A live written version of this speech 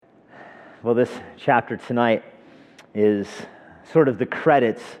Well, this chapter tonight is sort of the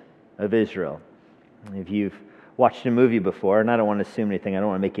credits of Israel. If you've watched a movie before, and I don't want to assume anything, I don't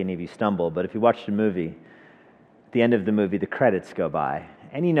want to make any of you stumble, but if you watched a movie, at the end of the movie, the credits go by.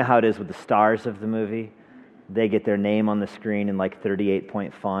 And you know how it is with the stars of the movie. They get their name on the screen in like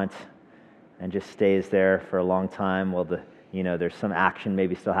 38-point font and just stays there for a long time while there's some action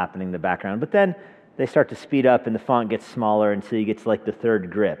maybe still happening in the background. But then they start to speed up and the font gets smaller until you get to like the third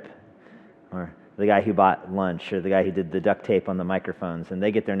grip. Or the guy who bought lunch, or the guy who did the duct tape on the microphones, and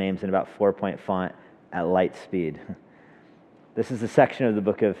they get their names in about 4-point font at light speed. This is the section of the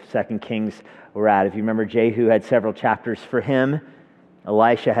book of 2 Kings we're at. If you remember, Jehu had several chapters for him.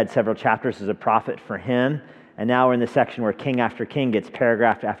 Elisha had several chapters as a prophet for him. And now we're in the section where king after king gets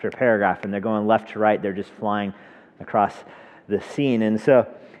paragraph after paragraph, and they're going left to right. They're just flying across the scene. And so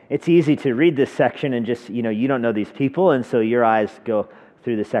it's easy to read this section and just, you don't know these people, and so your eyes go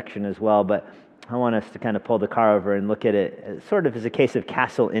through the section as well, but I want us to kind of pull the car over and look at it sort of as a case of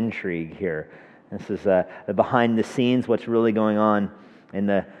castle intrigue here. This is the behind the scenes, what's really going on in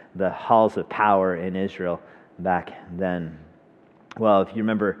the halls of power in Israel back then. Well, if you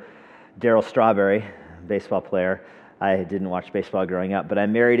remember Darryl Strawberry, baseball player, I didn't watch baseball growing up, but I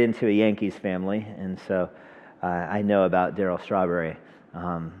married into a Yankees family, and so I know about Darryl Strawberry.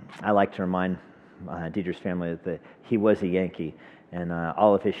 I like to remind Deidre's family that he was a Yankee. And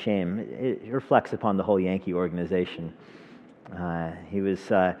all of his shame, it reflects upon the whole Yankee organization. He was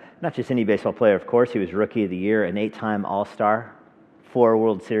not just any baseball player, of course. He was Rookie of the Year, an 8-time All-Star, 4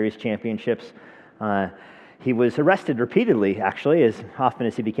 World Series championships. He was arrested repeatedly, actually. As often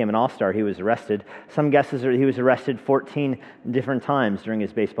as he became an All-Star, he was arrested. Some guesses are he was arrested 14 different times during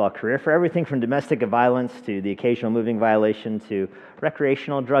his baseball career for everything from domestic violence to the occasional moving violation to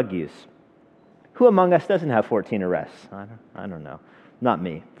recreational drug use. Who among us doesn't have 14 arrests? I don't know. Not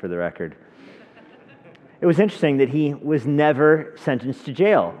me, for the record. It was interesting that he was never sentenced to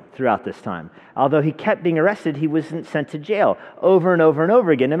jail throughout this time. Although he kept being arrested, he wasn't sent to jail over and over and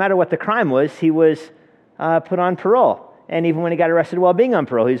over again. No matter what the crime was, he was put on parole. And even when he got arrested while being on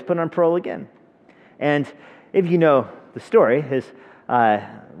parole, he was put on parole again. And if you know the story,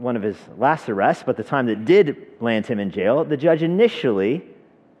 one of his last arrests, but the time that did land him in jail, the judge initially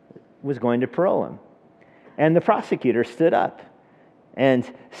was going to parole him. And the prosecutor stood up and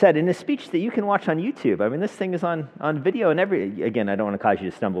said in a speech that you can watch on YouTube. I mean, this thing is on video and again, I don't want to cause you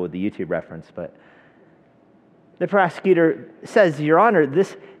to stumble with the YouTube reference, but the prosecutor says, Your Honor,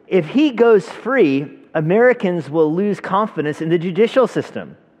 if he goes free, Americans will lose confidence in the judicial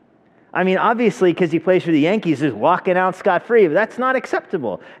system. I mean, obviously, because he plays for the Yankees, he's walking out scot-free, but that's not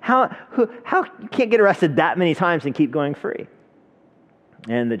acceptable. How you can't get arrested that many times and keep going free?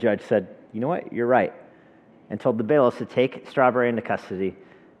 And the judge said, you know what, you're right, and told the bailiffs to take Strawberry into custody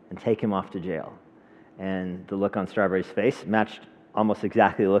and take him off to jail. And the look on Strawberry's face matched almost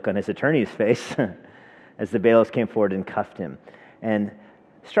exactly the look on his attorney's face as the bailiffs came forward and cuffed him. And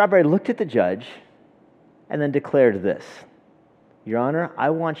Strawberry looked at the judge and then declared this, Your Honor, I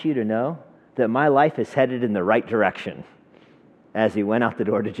want you to know that my life is headed in the right direction, as he went out the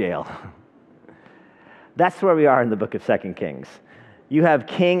door to jail. That's where we are in the book of 2 Kings. You have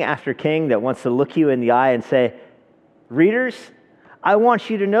king after king that wants to look you in the eye and say, readers, I want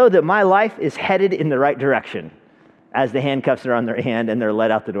you to know that my life is headed in the right direction, as the handcuffs are on their hand and they're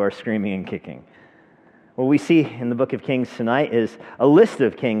led out the door screaming and kicking. What we see in the book of Kings tonight is a list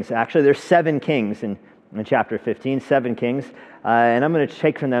of kings. Actually, there's 7 kings in chapter 15, 7 kings. And I'm going to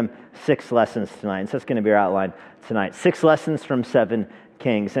take from them 6 lessons tonight. And so that's going to be our outline tonight. 6 lessons from 7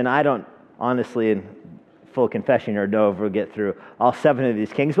 kings. And I don't honestly, in full confession, or know if we'll get through all 7 of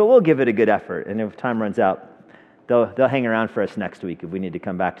these kings, but we'll give it a good effort. And if time runs out, they'll hang around for us next week if we need to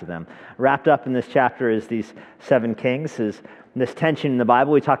come back to them. Wrapped up in this chapter is these 7 kings, is this tension in the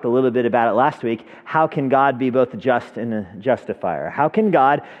Bible. We talked a little bit about it last week. How can God be both just and a justifier? How can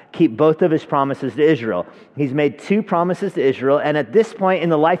God keep both of his promises to Israel? He's made 2 promises to Israel, and at this point in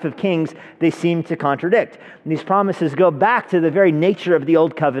the life of kings, they seem to contradict. And these promises go back to the very nature of the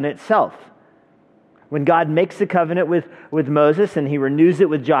Old Covenant itself. When God makes a covenant with Moses and he renews it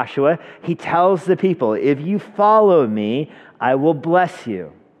with Joshua, he tells the people, if you follow me, I will bless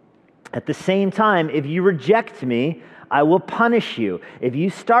you. At the same time, if you reject me, I will punish you. If you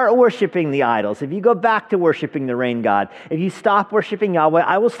start worshiping the idols, if you go back to worshiping the rain god, if you stop worshiping Yahweh,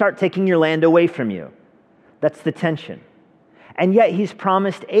 I will start taking your land away from you. That's the tension. And yet he's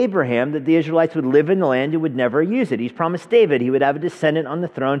promised Abraham that the Israelites would live in the land and would never use it. He's promised David he would have a descendant on the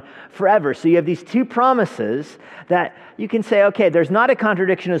throne forever. So you have these 2 promises that you can say, okay, there's not a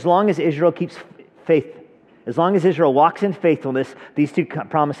contradiction as long as Israel keeps faith As long as Israel walks in faithfulness, these two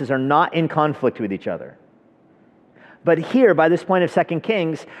promises are not in conflict with each other. But here, by this point of 2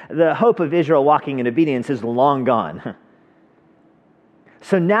 Kings, the hope of Israel walking in obedience is long gone.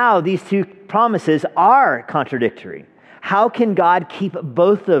 So now these two promises are contradictory. How can God keep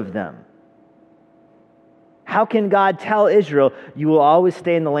both of them? How can God tell Israel, you will always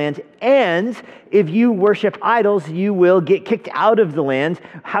stay in the land, and if you worship idols, you will get kicked out of the land?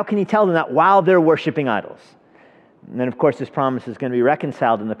 How can he tell them that while they're worshiping idols? And then, of course, this promise is going to be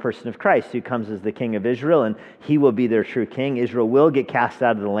reconciled in the person of Christ, who comes as the King of Israel, and he will be their true king. Israel will get cast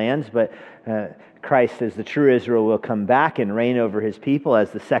out of the lands, but Christ, as the true Israel, will come back and reign over his people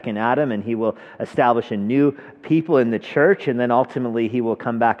as the second Adam, and he will establish a new people in the church, and then ultimately he will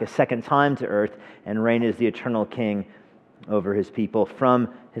come back a second time to earth and reign as the eternal king over his people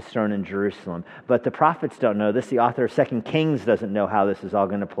from his throne in Jerusalem. But the prophets don't know this. The author of 2 Kings doesn't know how this is all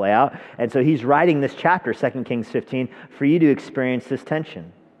going to play out. And so he's writing this chapter, 2 Kings 15, for you to experience this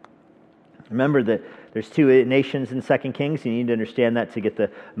tension. Remember that there's two nations in 2 Kings. You need to understand that to get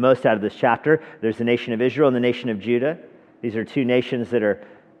the most out of this chapter. There's the nation of Israel and the nation of Judah. These are two nations that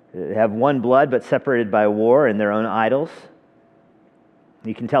have one blood but separated by war and their own idols.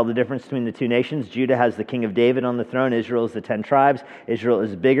 You can tell the difference between the two nations. Judah has the king of David on the throne. Israel is the 10 tribes. Israel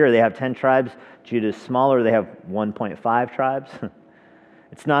is bigger. They have 10 tribes. Judah is smaller. They have 1.5 tribes.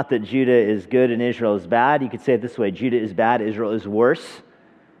 It's not that Judah is good and Israel is bad. You could say it this way. Judah is bad. Israel is worse.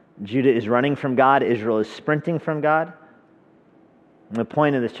 Judah is running from God. Israel is sprinting from God. And the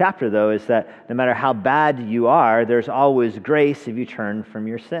point of this chapter, though, is that no matter how bad you are, there's always grace if you turn from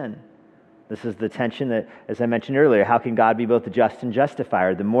your sin. This is the tension that, as I mentioned earlier, how can God be both the just and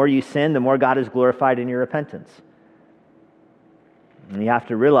justifier? The more you sin, the more God is glorified in your repentance. And you have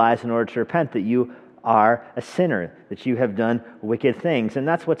to realize in order to repent that you are a sinner, that you have done wicked things. And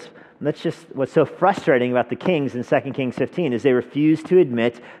that's just what's so frustrating about the kings in 2 Kings 15 is they refuse to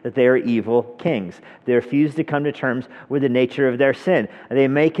admit that they are evil kings. They refuse to come to terms with the nature of their sin. They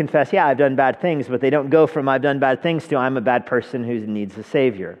may confess, yeah, I've done bad things, but they don't go from I've done bad things to I'm a bad person who needs a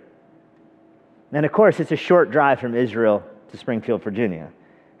Savior. And of course, it's a short drive from Israel to Springfield, Virginia.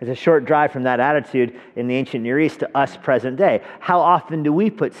 It's a short drive from that attitude in the ancient Near East to us present day. How often do we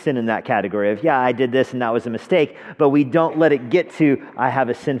put sin in that category of, yeah, I did this and that was a mistake, but we don't let it get to, I have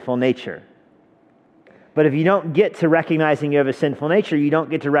a sinful nature. But if you don't get to recognizing you have a sinful nature, you don't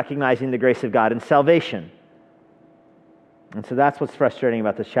get to recognizing the grace of God and salvation. And so that's what's frustrating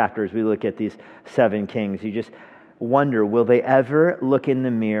about this chapter as we look at these 7 kings. You just wonder, will they ever look in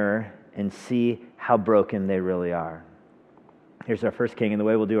the mirror and see how broken they really are? Here's our first king, and the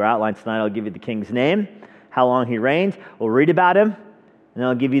way we'll do our outline tonight, I'll give you the king's name, how long he reigned, we'll read about him, and then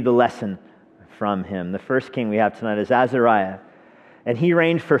I'll give you the lesson from him. The first king we have tonight is Azariah, and he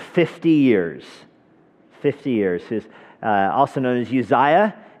reigned for 50 years. 50 years. He's also known as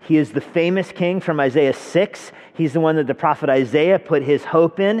Uzziah. He is the famous king from Isaiah 6. He's the one that the prophet Isaiah put his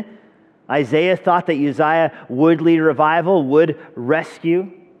hope in. Isaiah thought that Uzziah would lead revival, would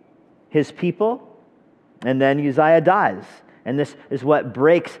rescue his people, and then Uzziah dies. And this is what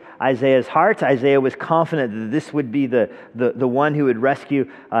breaks Isaiah's heart. Isaiah was confident that this would be the one who would rescue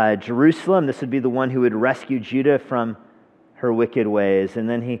Jerusalem. This would be the one who would rescue Judah from her wicked ways. And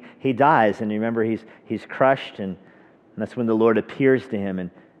then he dies, and remember, he's crushed, and that's when the Lord appears to him and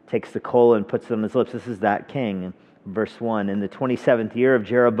takes the coal and puts it on his lips. This is that king. In verse 1, in the 27th year of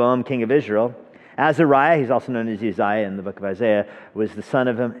Jeroboam, king of Israel, Azariah, he's also known as Uzziah in the book of Isaiah, was the son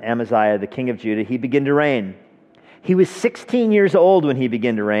of Amaziah, the king of Judah. He began to reign. He was 16 years old when he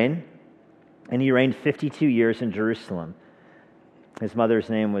began to reign, and he reigned 52 years in Jerusalem. His mother's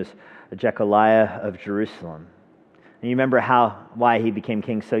name was Jechaliah of Jerusalem. And you remember why he became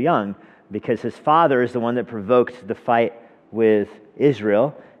king so young? Because his father is the one that provoked the fight with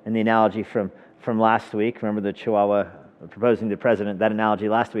Israel. And the analogy from last week, remember the Chihuahua proposing to the president, that analogy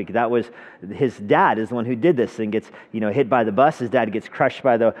last week, that was his dad is the one who did this and gets hit by the bus. His dad gets crushed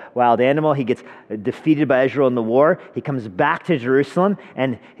by the wild animal. He gets defeated by Israel in the war. He comes back to Jerusalem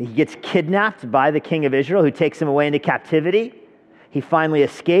and he gets kidnapped by the king of Israel who takes him away into captivity. He finally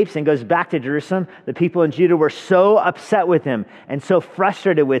escapes and goes back to Jerusalem. The people in Judah were so upset with him and so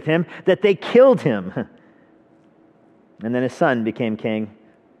frustrated with him that they killed him. And then his son became king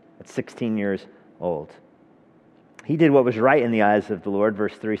at 16 years old. He did what was right in the eyes of the Lord,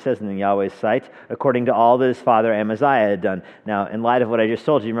 verse 3 says, in Yahweh's sight, according to all that his father Amaziah had done. Now, in light of what I just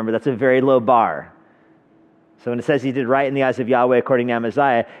told you, remember, that's a very low bar. So when it says he did right in the eyes of Yahweh according to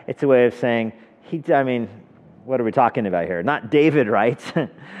Amaziah, it's a way of saying, what are we talking about here? Not David right,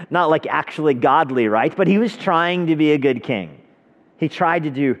 not like actually godly right, but he was trying to be a good king. He tried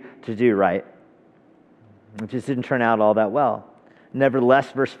to do right. It just didn't turn out all that well.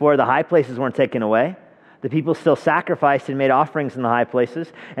 Nevertheless, verse 4, the high places weren't taken away. The people still sacrificed and made offerings in the high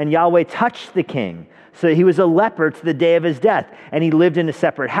places, and Yahweh touched the king, so that he was a leper to the day of his death, and he lived in a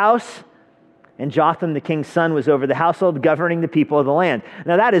separate house, and Jotham, the king's son, was over the household, governing the people of the land.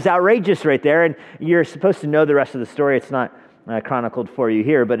 Now that is outrageous right there, and you're supposed to know the rest of the story. It's not chronicled for you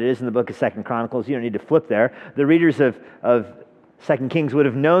here, but it is in the book of 2 Chronicles. You don't need to flip there. The readers of 2 Kings would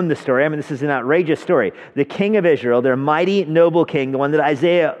have known the story. I mean, this is an outrageous story. The king of Israel, their mighty, noble king, the one that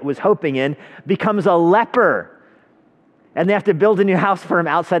Isaiah was hoping in, becomes a leper. And they have to build a new house for him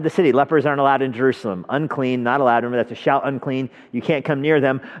outside the city. Lepers aren't allowed in Jerusalem. Unclean, not allowed. Remember, that's a shout, unclean. You can't come near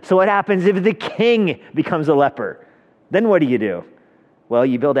them. So what happens if the king becomes a leper? Then what do? Well,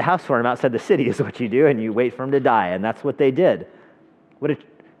 you build a house for him outside the city is what you do, and you wait for him to die. And that's what they did. What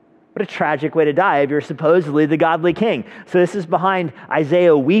a tragic way to die if you're supposedly the godly king. So this is behind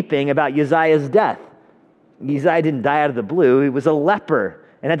Isaiah weeping about Uzziah's death. Uzziah didn't die out of the blue. He was a leper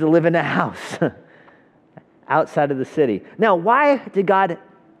and had to live in a house outside of the city. Now, why did God,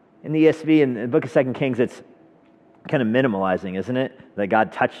 in the ESV, in the book of 2 Kings, it's kind of minimalizing, isn't it? That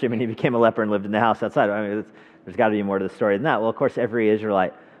God touched him and he became a leper and lived in the house outside. I mean, there's got to be more to the story than that. Well, of course, every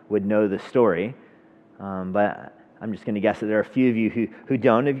Israelite would know the story, but I'm just going to guess that there are a few of you who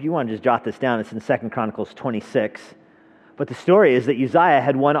don't. If you want to just jot this down, it's in 2 Chronicles 26. But the story is that Uzziah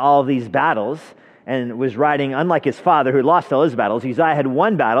had won all of these battles and was riding, unlike his father who had lost all his battles, Uzziah had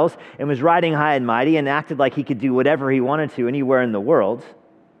won battles and was riding high and mighty and acted like he could do whatever he wanted to anywhere in the world,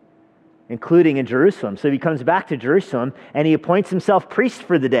 including in Jerusalem. So he comes back to Jerusalem and he appoints himself priest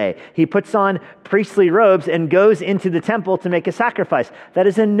for the day. He puts on priestly robes and goes into the temple to make a sacrifice. That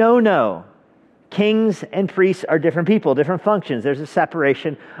is a no-no. Kings and priests are different people, different functions. There's a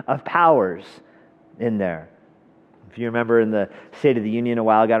separation of powers in there. If you remember in the State of the Union a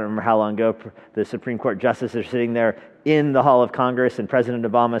while ago, I don't remember how long ago, the Supreme Court justices are sitting there in the Hall of Congress, and President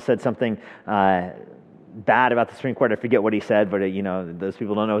Obama said something bad about the Supreme Court. I forget what he said, but those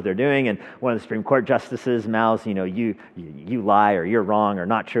people don't know what they're doing. And one of the Supreme Court justices mouths, you lie, or you're wrong, or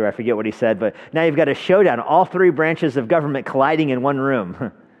not true. I forget what he said, but now you've got a showdown. All three branches of government colliding in one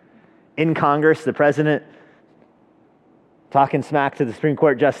room. In Congress, the president talking smack to the Supreme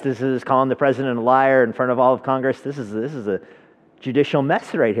Court justices, calling the president a liar in front of all of Congress. This is a judicial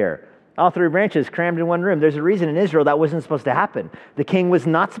mess right here. All three branches crammed in one room. There's a reason in Israel that wasn't supposed to happen. The king was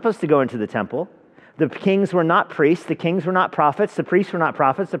not supposed to go into the temple. The kings were not priests. The kings were not prophets. The priests were not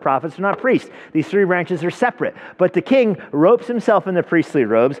prophets. The prophets were not priests. These three branches are separate. But the king ropes himself in the priestly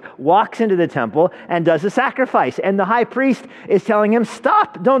robes, walks into the temple, and does a sacrifice. And the high priest is telling him,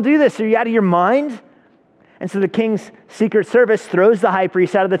 stop, don't do this. Are you out of your mind? And so the king's secret service throws the high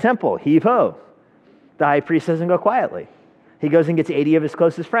priest out of the temple. Heave ho. The high priest doesn't go quietly. He goes and gets 80 of his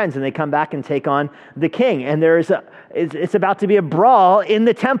closest friends, and they come back and take on the king. And it's about to be a brawl in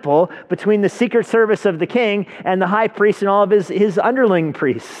the temple between the secret service of the king and the high priest and all of his underling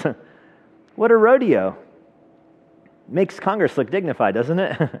priests. What a rodeo. Makes Congress look dignified, doesn't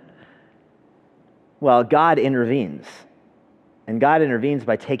it? Well, God intervenes. And God intervenes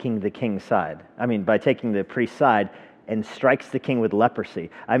by taking the king's side. By taking the priest's side, and strikes the king with leprosy.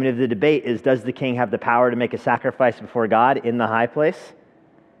 If the debate is, does the king have the power to make a sacrifice before God in the high place?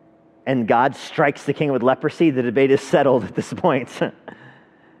 And God strikes the king with leprosy, the debate is settled at this point.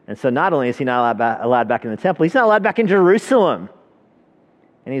 And so not only is he not allowed back in the temple, he's not allowed back in Jerusalem.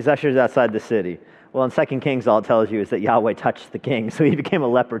 And he's ushered outside the city. Well, in 2 Kings, all it tells you is that Yahweh touched the king, so he became a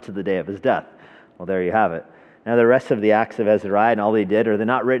leper to the day of his death. Well, there you have it. Now, the rest of the acts of Ezra and all they did, are they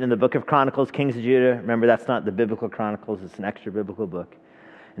not written in the book of Chronicles, Kings of Judah? Remember, that's not the biblical Chronicles. It's an extra biblical book.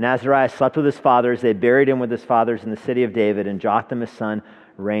 And Azariah slept with his fathers. They buried him with his fathers in the city of David, and Jotham, his son,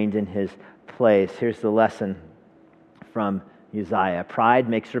 reigned in his place. Here's the lesson from Uzziah. Pride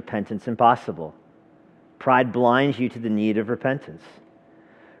makes repentance impossible. Pride blinds you to the need of repentance.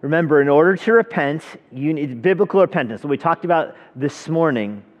 Remember, in order to repent, you need biblical repentance. What we talked about this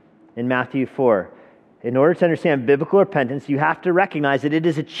morning in Matthew 4. In order to understand biblical repentance, you have to recognize that it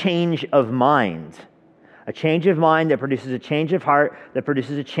is a change of mind. A change of mind that produces a change of heart, that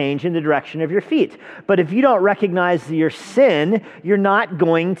produces a change in the direction of your feet. But if you don't recognize your sin, you're not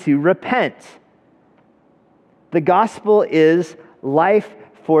going to repent. The gospel is life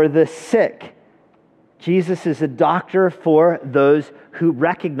for the sick. Jesus is a doctor for those who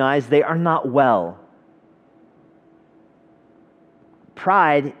recognize they are not well.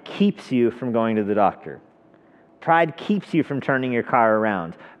 Pride keeps you from going to the doctor. Pride keeps you from turning your car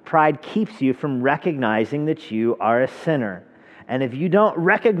around. Pride keeps you from recognizing that you are a sinner. And if you don't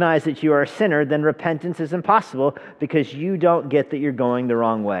recognize that you are a sinner, then repentance is impossible because you don't get that you're going the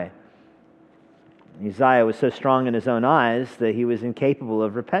wrong way. Uzziah was so strong in his own eyes that he was incapable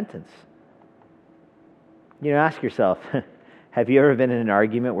of repentance. Ask yourself, have you ever been in an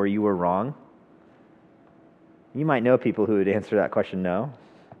argument where you were wrong? You might know people who would answer that question, no.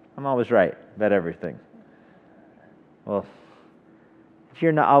 I'm always right about everything. Well, if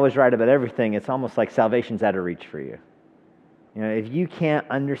you're not always right about everything, it's almost like salvation's out of reach for you. If you can't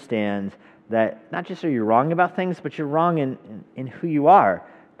understand that not just are you wrong about things, but you're wrong in who you are,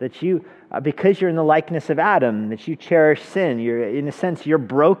 that you, because you're in the likeness of Adam, that you cherish sin, in a sense, you're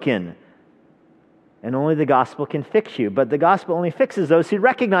broken. And only the gospel can fix you. But the gospel only fixes those who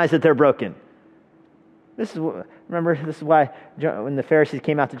recognize that they're broken. This is why when the Pharisees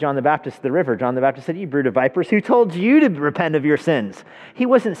came out to John the Baptist at the river, John the Baptist said, "You brood of vipers, who told you to repent of your sins?" He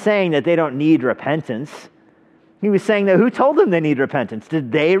wasn't saying that they don't need repentance. He was saying that who told them they need repentance?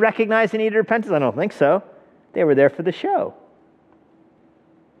 Did they recognize they needed repentance? I don't think so. They were there for the show.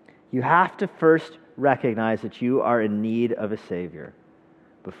 You have to first recognize that you are in need of a Savior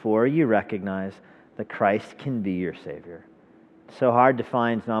before you recognize that Christ can be your Savior. It's so hard to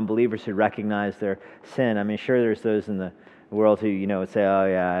find non-believers who recognize their sin. I mean, sure, there's those in the world who, would say, "Oh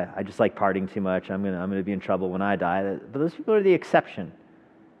yeah, I just like partying too much. I'm gonna be in trouble when I die." But those people are the exception.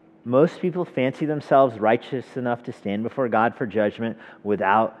 Most people fancy themselves righteous enough to stand before God for judgment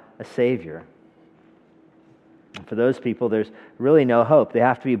without a Savior. And for those people, there's really no hope. They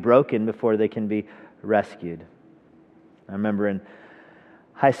have to be broken before they can be rescued. I remember in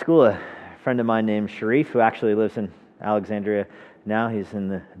high school, a friend of mine named Sharif, who actually lives in Alexandria now. He's in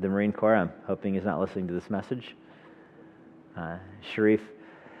the Marine Corps. I'm hoping he's not listening to this message. Sharif,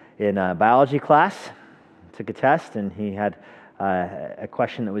 in biology class, took a test, and he had a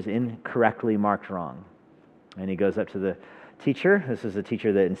question that was incorrectly marked wrong. And he goes up to the teacher. This is a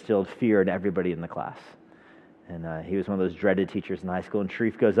teacher that instilled fear in everybody in the class. And he was one of those dreaded teachers in high school. And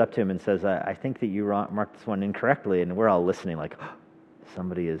Sharif goes up to him and says, "I think that you marked this one incorrectly." And we're all listening like, oh,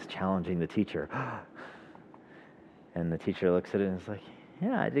 somebody is challenging the teacher. And the teacher looks at it and is like,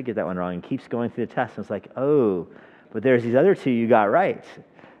 "Yeah, I did get that one wrong," and keeps going through the test. And it's like, "Oh, but there's these other two you got right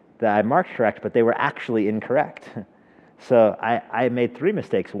that I marked correct, but they were actually incorrect." So I made 3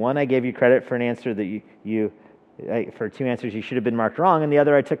 mistakes. One, I gave you credit for an answer that for 2 answers you should have been marked wrong, and the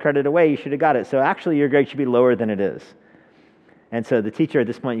other I took credit away, you should have got it. So actually your grade should be lower than it is. And so the teacher at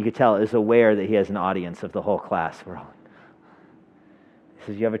this point, you could tell, is aware that he has an audience of the whole class. He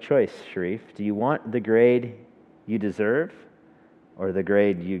says, "You have a choice, Sharif. Do you want the grade you deserve or the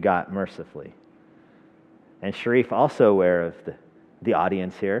grade you got mercifully?" And Sharif, also aware of the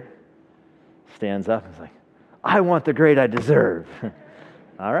audience here, stands up and is like, "I want the grade I deserve."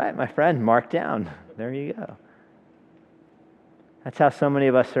 All right, my friend, mark down. There you go. That's how so many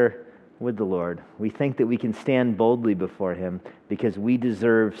of us are with the Lord. We think that we can stand boldly before Him because we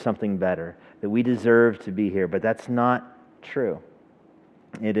deserve something better, that we deserve to be here, but that's not true.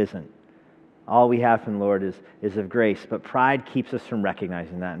 It isn't. All we have from the Lord is of grace, but pride keeps us from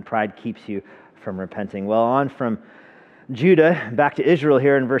recognizing that, and pride keeps you from repenting. Well, on from Judah back to Israel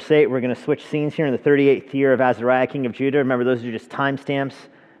here in verse 8. We're going to switch scenes here in the 38th year of Azariah, king of Judah. Remember, those are just timestamps.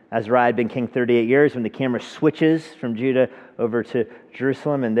 Azariah had been king 38 years when the camera switches from Judah over to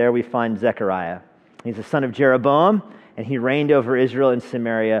Jerusalem, and there we find Zechariah. He's the son of Jeroboam, and he reigned over Israel and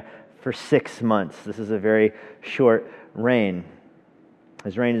Samaria for 6 months. This is a very short reign.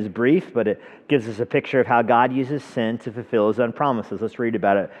 His reign is brief, but it gives us a picture of how God uses sin to fulfill His own promises. Let's read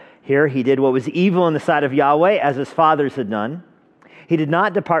about it. Here, he did what was evil in the sight of Yahweh, as his fathers had done. He did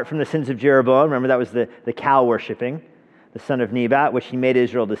not depart from the sins of Jeroboam. Remember, that was the cow worshipping, the son of Nebat, which he made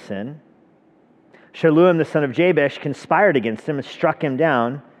Israel to sin. Shallum, the son of Jabesh, conspired against him and struck him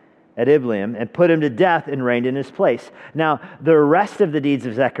down at Oblivion and put him to death and reigned in his place. Now, the rest of the deeds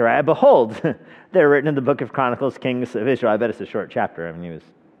of Zechariah, behold, they're written in the book of Chronicles, Kings of Israel. I bet it's a short chapter. I mean, he was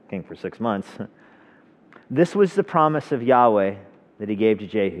king for 6 months. This was the promise of Yahweh that He gave to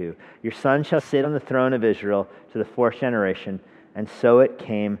Jehu. Your son shall sit on the throne of Israel to the 4th generation, and so it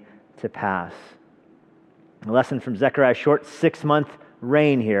came to pass. A lesson from Zechariah's short 6-month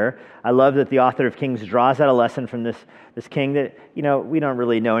reign here. I love that the author of Kings draws out a lesson from this king that, we don't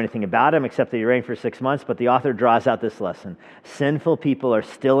really know anything about him except that he reigned for 6 months, but the author draws out this lesson. Sinful people are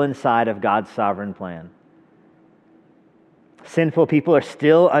still inside of God's sovereign plan. Sinful people are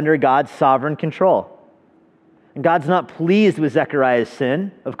still under God's sovereign control. And God's not pleased with Zechariah's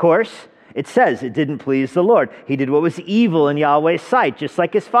sin, of course. It says it didn't please the Lord. He did what was evil in Yahweh's sight, just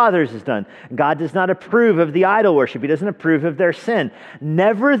like his fathers has done. God does not approve of the idol worship. He doesn't approve of their sin.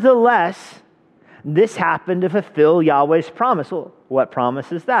 Nevertheless, this happened to fulfill Yahweh's promise. Well, what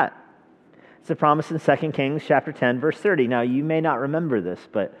promise is that? It's a promise in 2 Kings chapter 10, verse 30. Now, you may not remember this,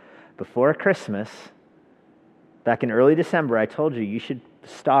 but before Christmas, back in early December, I told you should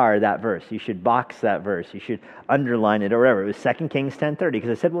star that verse. You should box that verse. You should underline it or whatever. It was 2 Kings 10:30 because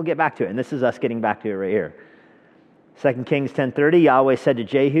I said we'll get back to it. And this is us getting back to it right here. 2 Kings 10:30, Yahweh said to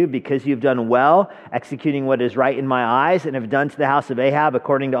Jehu, because you've done well, executing what is right in my eyes, and have done to the house of Ahab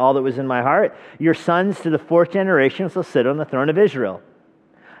according to all that was in my heart, your sons to the fourth generation shall sit on the throne of Israel.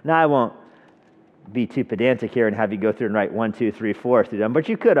 Now, I won't be too pedantic here and have you go through and write 1, 2, 3, 4 through them, but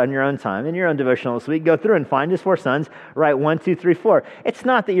you could on your own time, in your own devotional this week, go through and find his 4 sons, write 1, 2, 3, 4. It's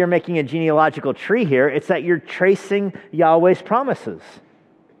not that you're making a genealogical tree here, it's that you're tracing Yahweh's promises.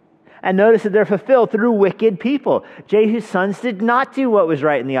 And notice that they're fulfilled through wicked people. Jehu's sons did not do what was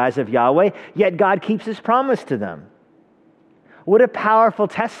right in the eyes of Yahweh, yet God keeps his promise to them. What a powerful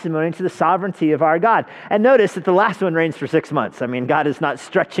testimony to the sovereignty of our God. And notice that the last one reigns for 6 months. I mean, God is not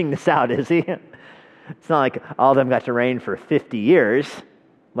stretching this out, is he? It's not like all of them got to reign for 50 years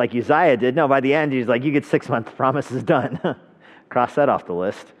like Uzziah did. No, by the end, he's like, you get 6 months, the promise is done. Cross that off the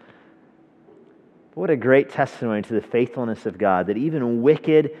list. What a great testimony to the faithfulness of God, that even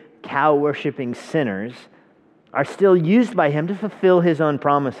wicked, cow-worshipping sinners are still used by him to fulfill his own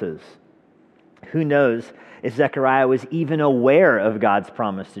promises. Who knows if Zechariah was even aware of God's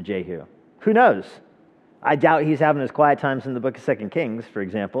promise to Jehu? Who knows? I doubt he's having his quiet times in the book of 2 Kings, for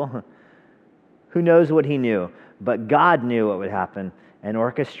example. Who knows what he knew? But God knew what would happen and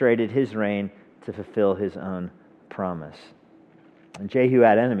orchestrated his reign to fulfill his own promise. And Jehu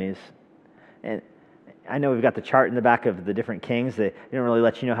had enemies. And I know we've got the chart in the back of the different kings that didn't really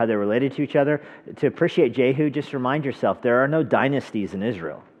let you know how they're related to each other. To appreciate Jehu, just remind yourself, there are no dynasties in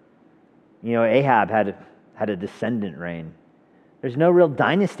Israel. You know, Ahab had a descendant reign. There's no real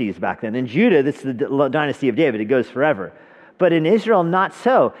dynasties back then. In Judah, this is the dynasty of David. It goes forever. But in Israel, not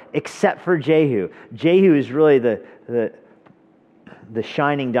so, except for Jehu. Jehu is really the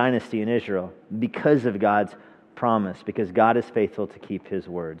shining dynasty in Israel because of God's promise, because God is faithful to keep his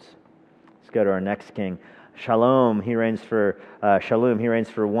words. Let's go to our next king. Shallum, he reigns for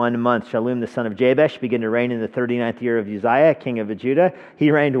 1 month. Shallum, the son of Jabesh, began to reign in the 39th year of Uzziah, king of Judah.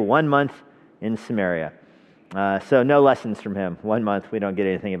 He reigned 1 month in Samaria. So no lessons from him. 1 month, we don't get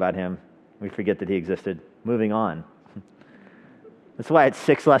anything about him. We forget that he existed. Moving on. That's why it's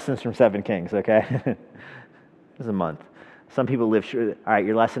 6 lessons from 7 kings, okay? It's a month. Some people live short. All right,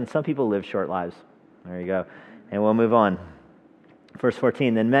 your lesson. Some people live short lives. There you go. And we'll move on. Verse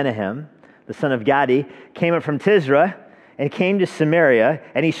 14, then Menahem, the son of Gadi, came up from Tisra and came to Samaria,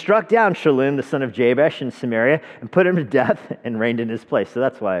 and he struck down Shallum, the son of Jabesh, in Samaria, and put him to death and reigned in his place. So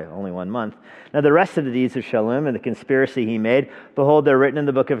that's why only 1 month. Now the rest of the deeds of Shallum and the conspiracy he made, behold, they're written in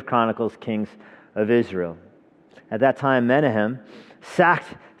the book of Chronicles, Kings of Israel. At that time, Menahem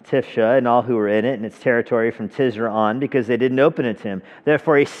sacked Tifsha and all who were in it and its territory from Tisra on, because they didn't open it to him.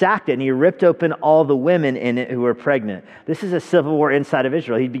 Therefore he sacked it, and he ripped open all the women in it who were pregnant. This is a civil war inside of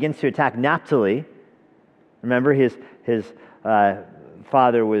Israel. He begins to attack Naphtali. Remember, his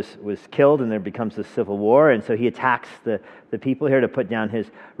father was killed, and there becomes a civil war, and so he attacks the people here to put down his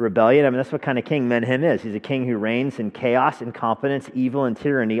rebellion. I mean, that's what kind of king Menahem is. He's a king who reigns in chaos, incompetence, evil, and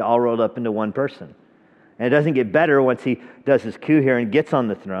tyranny all rolled up into one person. And it doesn't get better once he does his coup here and gets on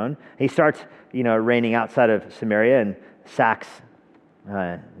the throne. He starts, reigning outside of Samaria and sacks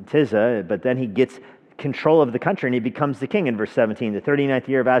Tirzah, but then he gets control of the country and he becomes the king in verse 17. The 39th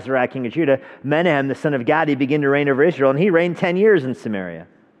year of Azariah, king of Judah, Menahem, the son of Gadi, began to reign over Israel, and he reigned 10 years in Samaria.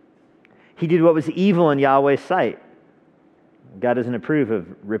 He did what was evil in Yahweh's sight. God doesn't approve of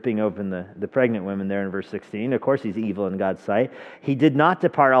ripping open the pregnant women there in verse 16. Of course, he's evil in God's sight. He did not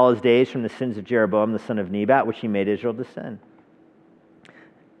depart all his days from the sins of Jeroboam, the son of Nebat, which he made Israel to sin.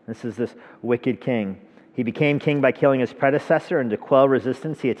 This is this wicked king. He became king by killing his predecessor, and to quell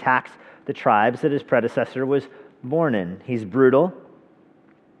resistance, he attacks the tribes that his predecessor was born in. He's brutal.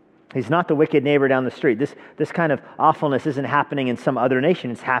 He's not the wicked neighbor down the street. This kind of awfulness isn't happening in some other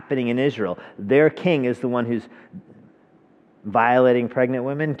nation. It's happening in Israel. Their king is the one who's violating pregnant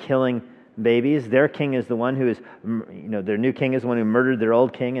women, killing babies. Their king is the one who is, their new king is the one who murdered their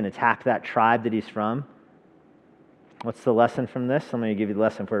old king and attacked that tribe that he's from. What's the lesson from this? I'm going to give you the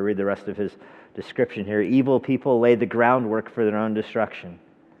lesson before I read the rest of his description here. Evil people laid the groundwork for their own destruction.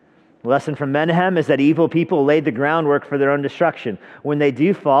 The lesson from Menahem is that evil people laid the groundwork for their own destruction. When they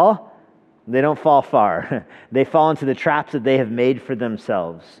do fall, they don't fall far. They fall into the traps that they have made for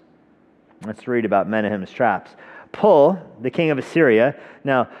themselves. Let's read about Menahem's traps. Pul, the king of Assyria.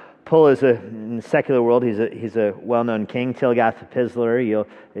 Now, Pul is in the secular world, he's a well-known king. Tilgath-Pisler,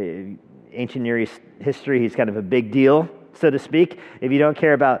 ancient Near East history, he's kind of a big deal. so to speak. If you don't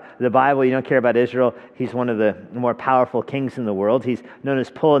care about the Bible, you don't care about Israel, he's one of the more powerful kings in the world. He's known as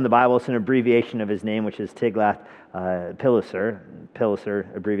Pul in the Bible. It's an abbreviation of his name, which is Tiglath-Pileser,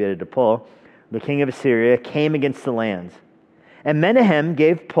 abbreviated to Pul. The king of Assyria came against the lands. And Menahem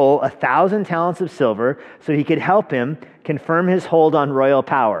gave Pul 1,000 talents of silver so he could help him confirm his hold on royal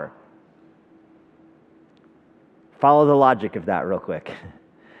power. Follow the logic of that real quick.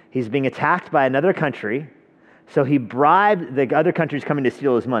 He's being attacked by another country, so he bribed the other countries coming to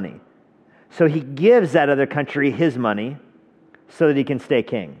steal his money. So he gives that other country his money so that he can stay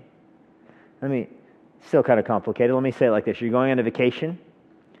king. Still kind of complicated. Let me say it like this. You're going on a vacation.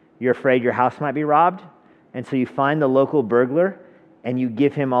 You're afraid your house might be robbed. And so you find the local burglar and you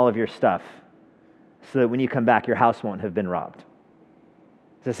give him all of your stuff so that when you come back, your house won't have been robbed.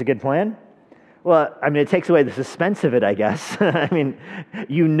 Is this a good plan? Well, it takes away the suspense of it, I guess.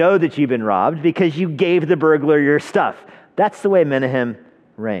 You know that you've been robbed because you gave the burglar your stuff. That's the way Menahem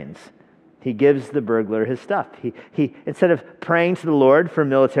reigns. He gives the burglar his stuff. He instead of praying to the Lord for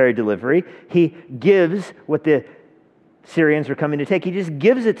military delivery, he gives what the Syrians were coming to take. He just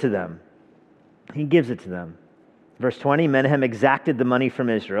gives it to them. He gives it to them. Verse 20, Menahem exacted the money from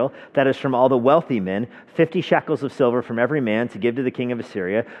Israel, that is from all the wealthy men, 50 shekels of silver from every man to give to the king of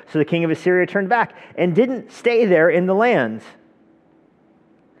Assyria. So the king of Assyria turned back and didn't stay there in the land.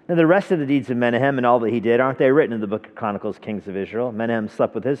 Now the rest of the deeds of Menahem and all that he did, aren't they written in the book of Chronicles, Kings of Israel? Menahem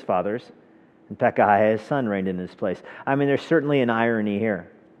slept with his fathers, and Pekahiah, his son, reigned in his place. There's certainly an irony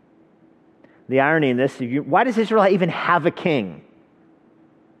here. The irony in this, why does Israel even have a king?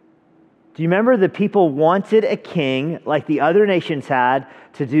 Do you remember the people wanted a king like the other nations had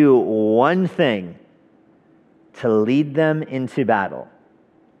to do one thing, to lead them into battle?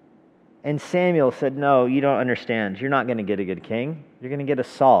 And Samuel said, no, you don't understand. You're not going to get a good king. You're going to get a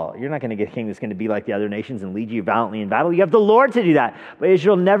Saul. You're not going to get a king that's going to be like the other nations and lead you valiantly in battle. You have the Lord to do that. But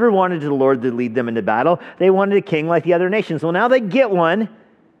Israel never wanted the Lord to lead them into battle. They wanted a king like the other nations. Well, now they get one,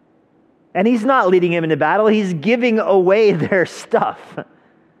 and he's not leading them into battle. He's giving away their stuff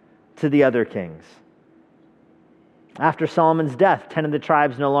to the other kings. After Solomon's death, 10 of the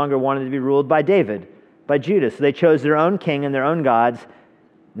tribes no longer wanted to be ruled by David, by Judah. So they chose their own king and their own gods,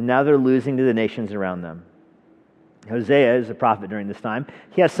 and now they're losing to the nations around them. Hosea is a prophet during this time.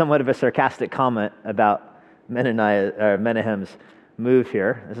 He has somewhat of a sarcastic comment about Menahem's move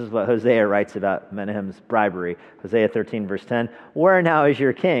here. This is what Hosea writes about Menahem's bribery. Hosea 13, verse 10, "Where now is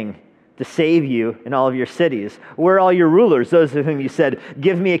your king to save you in all of your cities? Where are all your rulers, those of whom you said,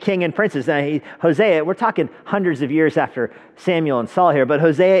 'Give me a king and princes'?" Now, Hosea, we're talking hundreds of years after Samuel and Saul here, but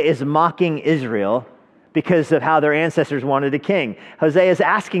Hosea is mocking Israel because of how their ancestors wanted a king. Hosea is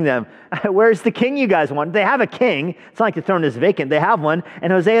asking them, where's the king you guys want? They have a king. It's not like the throne is vacant. They have one.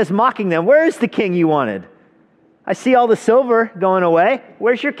 And Hosea is mocking them. Where's the king you wanted? I see all the silver going away.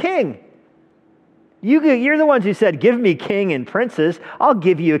 Where's your king? You're the ones who said, "Give me king and princes. I'll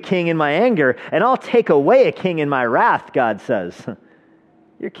give you a king in my anger, and I'll take away a king in my wrath," God says.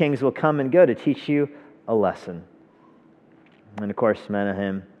 Your kings will come and go to teach you a lesson. And of course,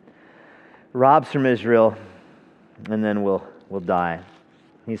 Menahem robs from Israel and then will die.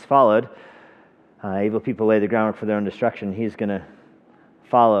 He's followed. Evil people lay the groundwork for their own destruction. He's going to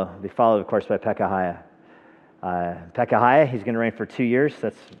be followed, of course, by Pekahiah. Pekahiah, he's going to reign for 2 years.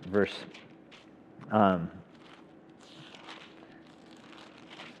 That's verse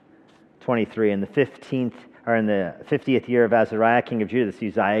 23. In the 50th year of Azariah, king of Judah, that's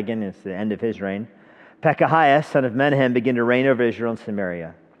Uzziah again, it's the end of his reign. Pekahiah, son of Menahem, began to reign over Israel and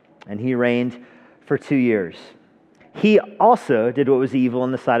Samaria, and he reigned for 2 years. He also did what was evil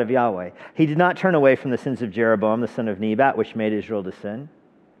in the sight of Yahweh. He did not turn away from the sins of Jeroboam, the son of Nebat, which made Israel to sin.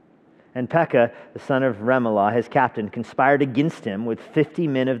 And Pekah, the son of Remelah, his captain, conspired against him with 50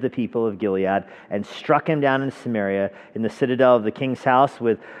 men of the people of Gilead and struck him down in Samaria in the citadel of the king's house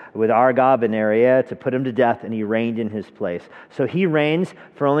with Argob and Arieh to put him to death, and he reigned in his place. So he reigns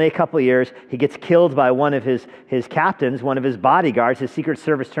for only a couple of years. He gets killed by one of his captains, one of his bodyguards. His secret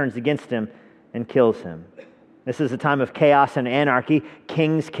service turns against him and kills him. This is a time of chaos and anarchy,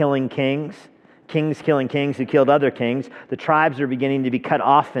 kings killing kings. Kings killing kings who killed other kings. The tribes are beginning to be cut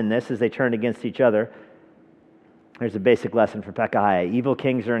off in this as they turn against each other. There's a basic lesson for Pekahiah. Evil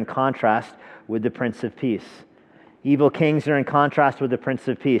kings are in contrast with the Prince of Peace. Evil kings are in contrast with the Prince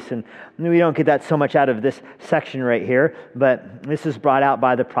of Peace. And we don't get that so much out of this section right here, but this is brought out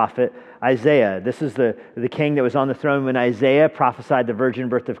by the prophet Isaiah. This is the king that was on the throne when Isaiah prophesied the virgin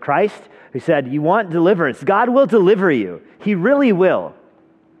birth of Christ, who said, "You want deliverance? God will deliver you. He really will.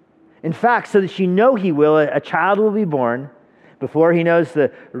 In fact, so that you know he will, a child will be born, Before he knows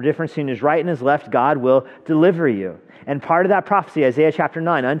the difference between his right and his left, God will deliver you. And part of that prophecy, Isaiah chapter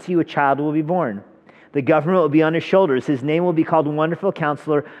 9, unto you a child will be born. The government will be on his shoulders. His name will be called Wonderful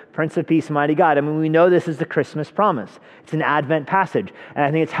Counselor, Prince of Peace, Mighty God. I mean, we know this is the Christmas promise. It's an Advent passage. And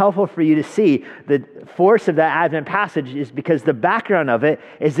I think it's helpful for you to see the force of that Advent passage is because the background of it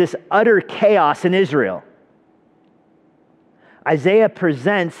is this utter chaos in Israel. Isaiah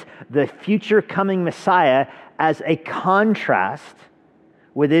presents the future coming Messiah as a contrast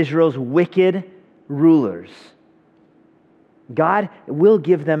with Israel's wicked rulers. God will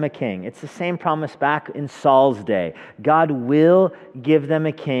give them a king. It's the same promise back in Saul's day. God will give them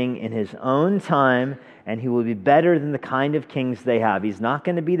a king in his own time, and he will be better than the kind of kings they have. He's not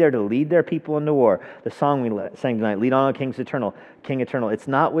going to be there to lead their people into war. The song we sang tonight, Lead On, O King Eternal. It's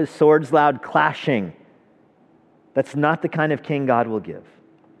not with swords loud clashing. That's not the kind of king God will give.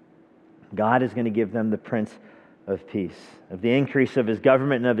 God is going to give them the Prince of Peace. Of the increase of his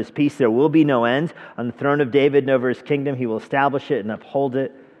government and of his peace, there will be no end. On the throne of David and over his kingdom, he will establish it and uphold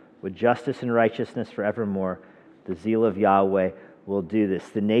it with justice and righteousness forevermore. The zeal of Yahweh will do this.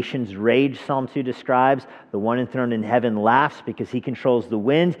 The nations rage, Psalm 2 describes. The one enthroned in heaven laughs because he controls the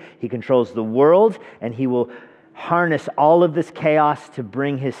wind, he controls the world, and he will harness all of this chaos to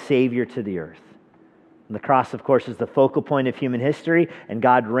bring his Savior to the earth. And the cross, of course, is the focal point of human history, and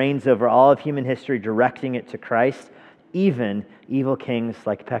God reigns over all of human history, directing it to Christ, even evil kings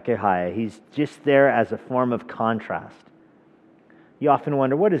like Pekahiah. He's just there as a form of contrast. You often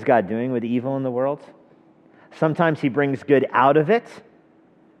wonder, what is God doing with evil in the world? Sometimes he brings good out of it.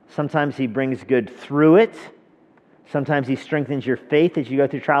 Sometimes he brings good through it. Sometimes he strengthens your faith as you go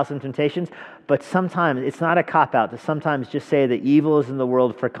through trials and temptations. But sometimes it's not a cop-out to sometimes just say that evil is in the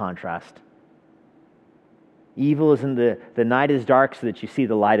world for contrast. Evil is in the night is dark so that you see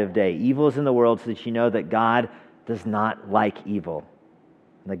the light of day. Evil is in the world so that you know that God does not like evil,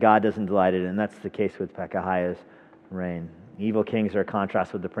 and that God doesn't delight in it. And that's the case with Pekahiah's reign. Evil kings are a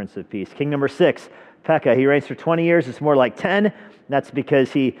contrast with the Prince of Peace. King number 6, Pekah. He reigns for 20 years. It's more like 10. That's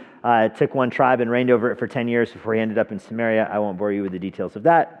because he took one tribe and reigned over it for 10 years before he ended up in Samaria. I won't bore you with the details of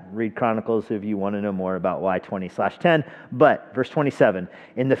that. Read Chronicles if you want to know more about why 20/10. But, verse 27,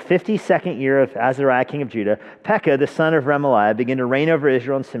 in the 52nd year of Azariah, king of Judah, Pekah, the son of Remaliah, began to reign over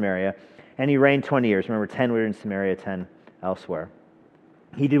Israel and Samaria, and he reigned 20 years. Remember, 10 were in Samaria, 10 elsewhere.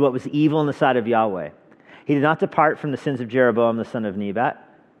 He did what was evil in the sight of Yahweh. He did not depart from the sins of Jeroboam, the son of Nebat,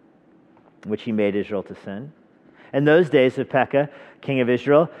 which he made Israel to sin. In those days of Pekah, king of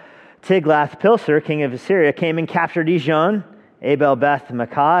Israel, Tiglath-Pileser, king of Assyria, came and captured Ijon,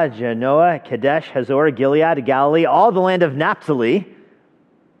 Abel-Beth-Maachah, Genoa, Kadesh, Hazor, Gilead, Galilee, all the land of Naphtali,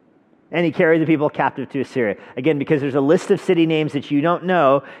 and he carried the people captive to Assyria. Again, because there's a list of city names that you don't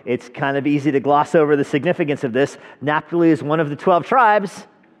know, it's kind of easy to gloss over the significance of this. Naphtali is one of the 12 tribes.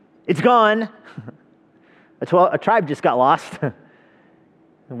 It's gone. A tribe just got lost.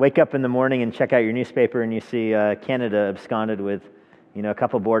 Wake up in the morning and check out your newspaper and you see Canada absconded with, a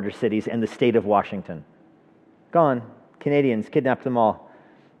couple border cities and the state of Washington. Gone. Canadians kidnapped them all,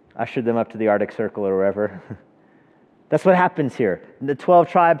 ushered them up to the Arctic Circle or wherever. That's what happens here. The 12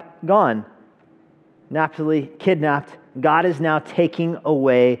 tribe, gone. Naphtali, kidnapped. God is now taking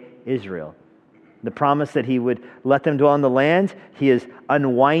away Israel. The promise that he would let them dwell in the land, he is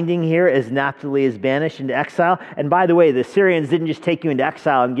unwinding here as Naphtali is banished into exile. And by the way, the Assyrians didn't just take you into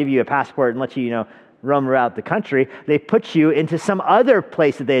exile and give you a passport and let you, roam around the country. They put you into some other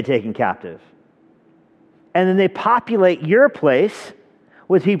place that they had taken captive. And then they populate your place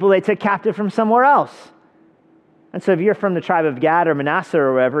with people they took captive from somewhere else. And so if you're from the tribe of Gad or Manasseh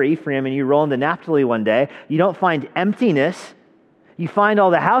or wherever, Ephraim, and you roll into Naphtali one day, you don't find emptiness. You find all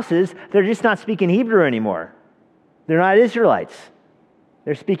the houses, they're just not speaking Hebrew anymore. They're not Israelites.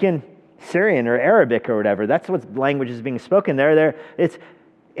 They're speaking Syrian or Arabic or whatever. That's what language is being spoken there. It's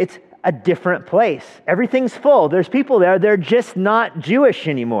a different place. Everything's full. There's people there. They're just not Jewish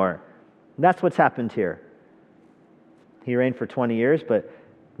anymore. That's what's happened here. He reigned for 20 years, but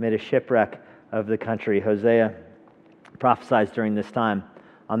made a shipwreck of the country. Hosea prophesies during this time.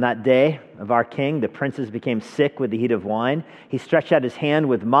 On that day of our king, the princes became sick with the heat of wine. He stretched out his hand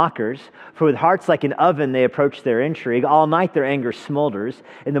with mockers, for with hearts like an oven they approach their intrigue. All night their anger smolders.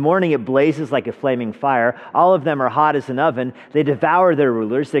 In the morning it blazes like a flaming fire. All of them are hot as an oven. They devour their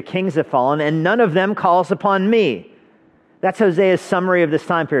rulers. Their kings have fallen, and none of them calls upon me. That's Hosea's summary of this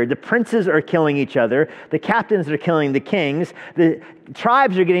time period. The princes are killing each other. The captains are killing the kings. The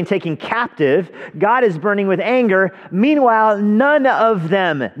tribes are getting taken captive. God is burning with anger. Meanwhile, none of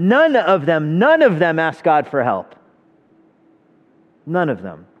them ask God for help. None of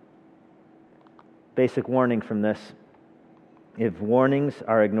them. Basic warning from this. If warnings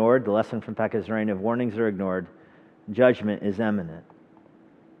are ignored, the lesson from Pekah's reign, if warnings are ignored, judgment is imminent.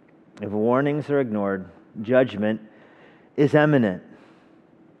 If warnings are ignored, judgment is imminent.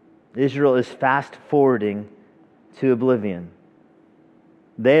 Israel is fast forwarding to oblivion.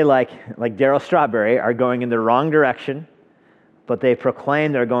 They, like Darryl Strawberry, are going in the wrong direction, but they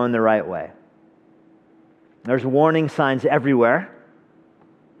proclaim they're going the right way. There's warning signs everywhere,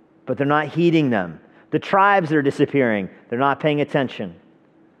 but they're not heeding them. The tribes are disappearing. They're not paying attention.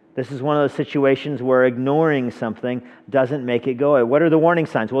 This is one of those situations where ignoring something doesn't make it go away. What are the warning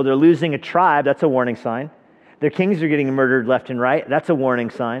signs? Well, they're losing a tribe. That's a warning sign. Their kings are getting murdered left and right. That's a warning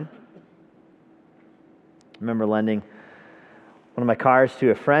sign. I remember lending one of my cars to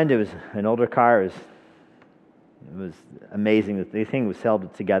a friend. It was an older car. It was amazing. The thing was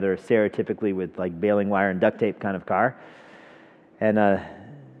held together stereotypically with like baling wire and duct tape kind of car. And I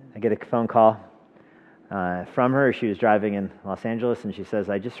get a phone call from her. She was driving in Los Angeles, and she says,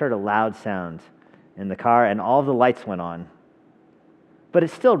 I just heard a loud sound in the car, and all of the lights went on. But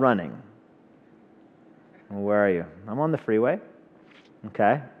it's still running. Well, where are you? I'm on the freeway.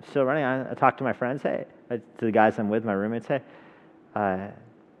 Okay, still running. I talk to my friends. Hey, to the guys I'm with, my roommates. Hey,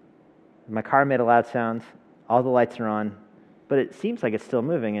 my car made a loud sound. All the lights are on, but it seems like it's still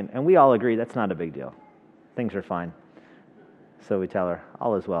moving, and we all agree that's not a big deal. Things are fine. So we tell her,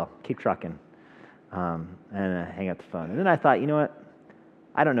 all is well. Keep trucking. And hang up the phone. And then I thought, you know what?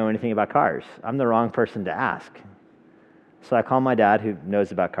 I don't know anything about cars. I'm the wrong person to ask. So I call my dad, who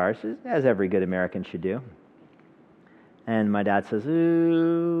knows about cars, as every good American should do. And my dad says,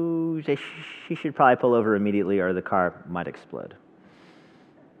 ooh, she should probably pull over immediately or the car might explode.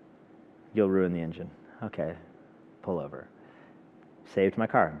 You'll ruin the engine. Okay, pull over. Saved my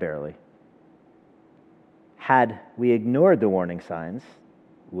car, barely. Had we ignored the warning signs,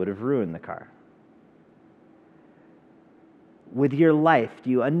 would have ruined the car. With your life, do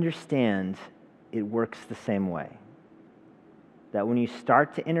you understand it works the same way? That when you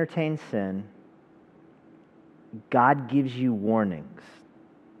start to entertain sin, God gives you warnings.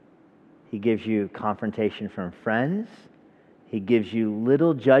 He gives you confrontation from friends. He gives you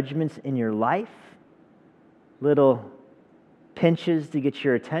little judgments in your life, little pinches to get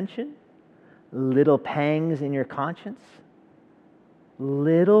your attention, little pangs in your conscience,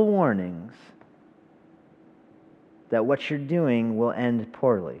 little warnings that what you're doing will end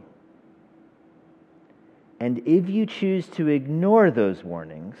poorly. And if you choose to ignore those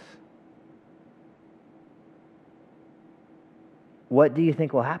warnings, what do you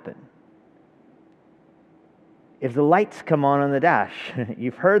think will happen? If the lights come on the dash,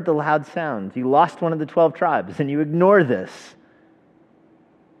 you've heard the loud sounds, you lost one of the 12 tribes, and you ignore this,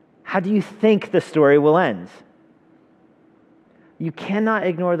 how do you think the story will end? You cannot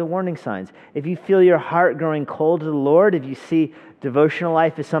ignore the warning signs. If you feel your heart growing cold to the Lord, if you see devotional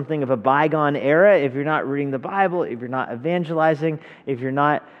life as something of a bygone era, if you're not reading the Bible, if you're not evangelizing, if you're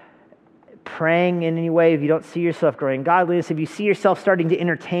not praying in any way, if you don't see yourself growing in godliness, if you see yourself starting to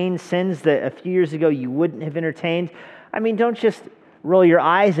entertain sins that a few years ago you wouldn't have entertained, don't just roll your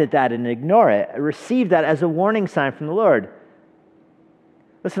eyes at that and ignore it. Receive that as a warning sign from the Lord.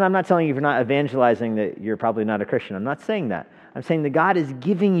 Listen, I'm not telling you if you're not evangelizing that you're probably not a Christian. I'm not saying that. I'm saying that God is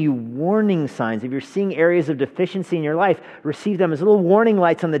giving you warning signs. If you're seeing areas of deficiency in your life, receive them as little warning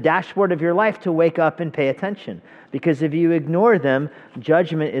lights on the dashboard of your life to wake up and pay attention. Because if you ignore them,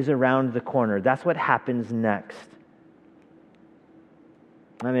 judgment is around the corner. That's what happens next.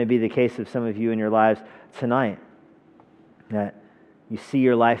 That may be the case of some of you in your lives tonight. That you see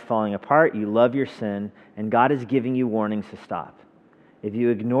your life falling apart, you love your sin, and God is giving you warnings to stop. If you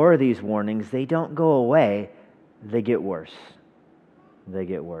ignore these warnings, they don't go away, they get worse. They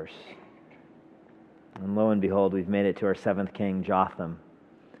get worse. And lo and behold, we've made it to our seventh king, Jotham.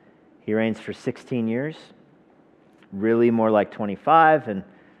 He reigns for 16 years, really more like 25, and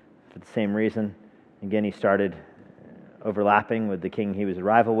for the same reason, again, he started overlapping with the king he was a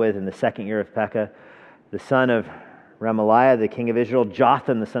rival with in the second year of Pekah. The son of Remaliah, the king of Israel,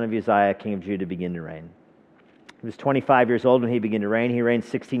 Jotham, the son of Uzziah, king of Judah, began to reign. He was 25 years old when he began to reign. He reigned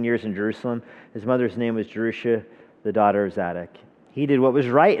 16 years in Jerusalem. His mother's name was Jerusha, the daughter of Zadok. He did what was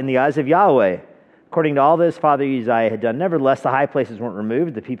right in the eyes of Yahweh, according to all that his father Uzziah had done. Nevertheless, the high places weren't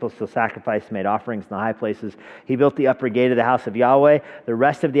removed. The people still sacrificed, made offerings in the high places. He built the upper gate of the house of Yahweh. The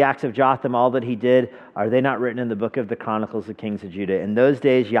rest of the acts of Jotham, all that he did, are they not written in the book of the Chronicles of Kings of Judah? In those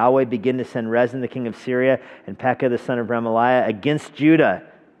days, Yahweh began to send Rezin, the king of Syria, and Pekah, the son of Remaliah, against Judah.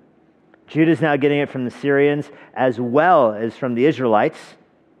 Judah's now getting it from the Syrians as well as from the Israelites.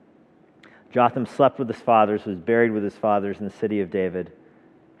 Jotham slept with his fathers, was buried with his fathers in the city of David,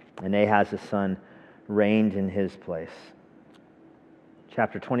 and Ahaz his son reigned in his place.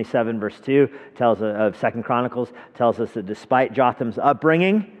 Chapter 27, verse 2 of 2 Chronicles tells us that despite Jotham's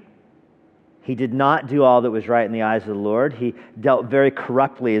upbringing, he did not do all that was right in the eyes of the Lord. He dealt very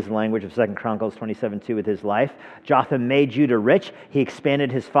corruptly, is the language of 2 Chronicles 27:2, with his life. Jotham made Judah rich. He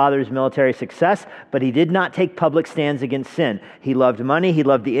expanded his father's military success, but he did not take public stands against sin. He loved money. He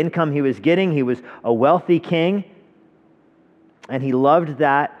loved the income he was getting. He was a wealthy king, and he loved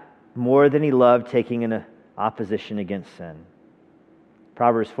that more than he loved taking an opposition against sin.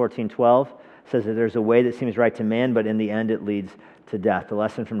 Proverbs 14:12 says that there's a way that seems right to man, but in the end it leads to death. The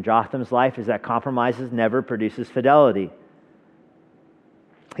lesson from Jotham's life is that compromises never produces fidelity.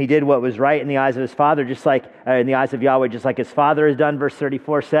 He did what was right in the eyes of his father, in the eyes of Yahweh, just like his father has done, verse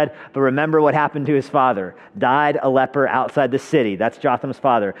 34 said. But remember what happened to his father. Died a leper outside the city. That's Jotham's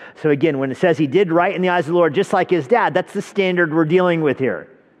father. So again, when it says he did right in the eyes of the Lord, just like his dad, that's the standard we're dealing with here.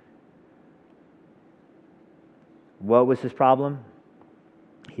 What was his problem?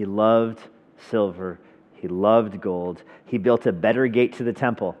 He loved silver. He loved gold. He built a better gate to the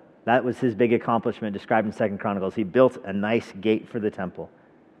temple. That was his big accomplishment described in 2 Chronicles. He built a nice gate for the temple.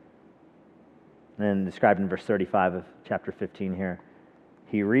 And then described in verse 35 of chapter 15 here.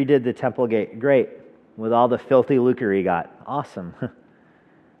 He redid the temple gate. Great. With all the filthy lucre he got. Awesome.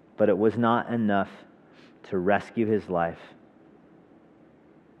 But it was not enough to rescue his life.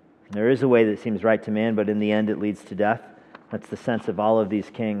 There is a way that seems right to man, but in the end it leads to death. That's the sense of all of these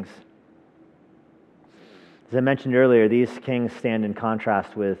kings. As I mentioned earlier, these kings stand in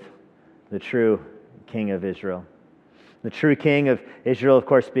contrast with the true king of Israel. The true king of Israel, of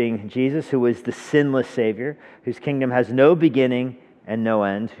course, being Jesus, who was the sinless Savior, whose kingdom has no beginning and no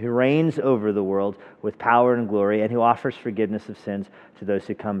end, who reigns over the world with power and glory, and who offers forgiveness of sins to those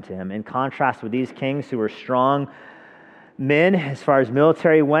who come to him. In contrast with these kings who were strong men as far as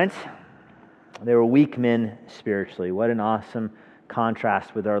military went, they were weak men spiritually. What an awesome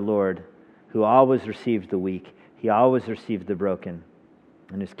contrast with our Lord, who always received the weak. He always received the broken,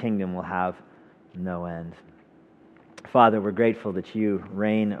 and his kingdom will have no end. Father, we're grateful that you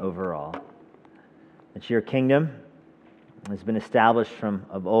reign over all, that your kingdom has been established from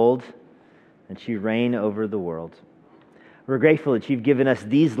of old, that you reign over the world. We're grateful that you've given us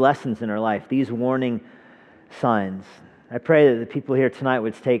these lessons in our life, these warning signs. I pray that the people here tonight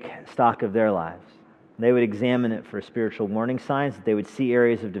would take stock of their lives. They would examine it for spiritual warning signs, that they would see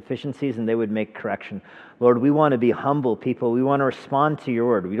areas of deficiencies, and they would make correction. Lord, we want to be humble people. We want to respond to your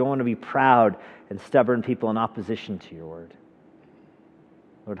word. We don't want to be proud and stubborn people in opposition to your word.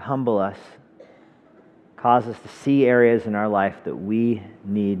 Lord, humble us. Cause us to see areas in our life that we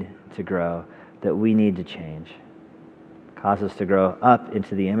need to grow, that we need to change. Cause us to grow up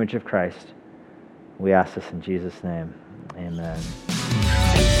into the image of Christ. We ask this in Jesus' name. Amen.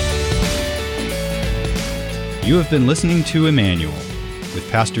 You have been listening to Emmanuel with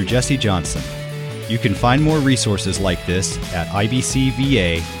Pastor Jesse Johnson. You can find more resources like this at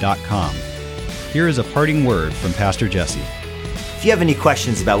ibcva.com. Here is a parting word from Pastor Jesse. If you have any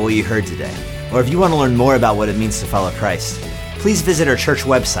questions about what you heard today, or if you want to learn more about what it means to follow Christ, please visit our church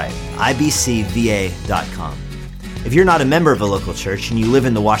website, ibcva.com. If you're not a member of a local church and you live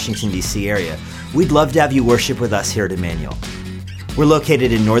in the Washington, D.C. area, we'd love to have you worship with us here at Emmanuel. We're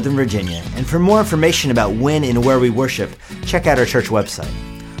located in Northern Virginia, and for more information about when and where we worship, check out our church website.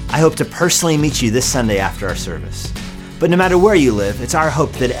 I hope to personally meet you this Sunday after our service. But no matter where you live, it's our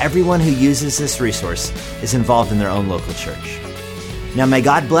hope that everyone who uses this resource is involved in their own local church. Now may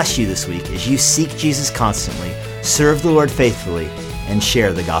God bless you this week as you seek Jesus constantly, serve the Lord faithfully, and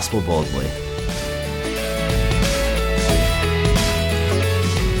share the gospel boldly.